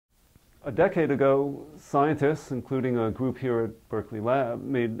A decade ago, scientists, including a group here at Berkeley Lab,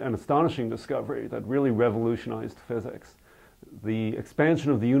 made an astonishing discovery that really revolutionized physics. The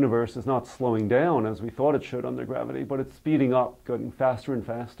expansion of the universe is not slowing down as we thought it should under gravity, but it's speeding up, going faster and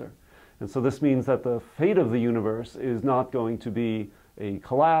faster. And so this means that the fate of the universe is not going to be a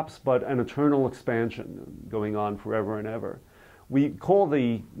collapse, but an eternal expansion going on forever and ever. We call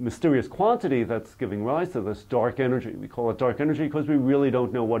the mysterious quantity that's giving rise to this dark energy. We call it dark energy because we really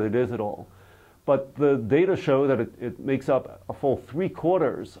don't know what it is at all. But the data show that it makes up a full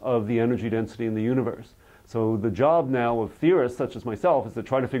 3/4 of the energy density in the universe. So the job now of theorists such as myself is to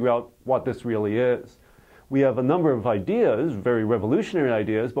try to figure out what this really is. We have a number of ideas, very revolutionary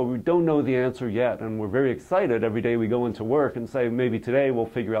ideas, but we don't know the answer yet. And we're very excited every day we go into work and say, maybe today we'll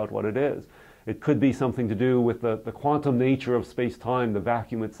figure out what it is. It could be something to do with the quantum nature of space-time, the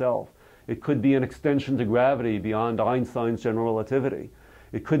vacuum itself. It could be an extension to gravity beyond Einstein's general relativity.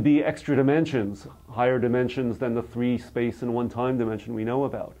 It could be extra dimensions, higher dimensions than the 3 space and 1 time dimension we know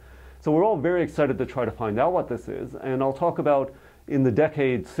about. So we're all very excited to try to find out what this is, and I'll talk about in the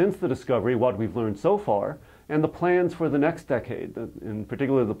decade since the discovery what we've learned so far, and the plans for the next decade, in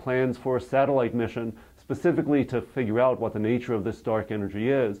particular the plans for a satellite mission specifically to figure out what the nature of this dark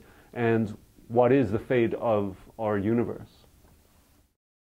energy is and what is the fate of our universe.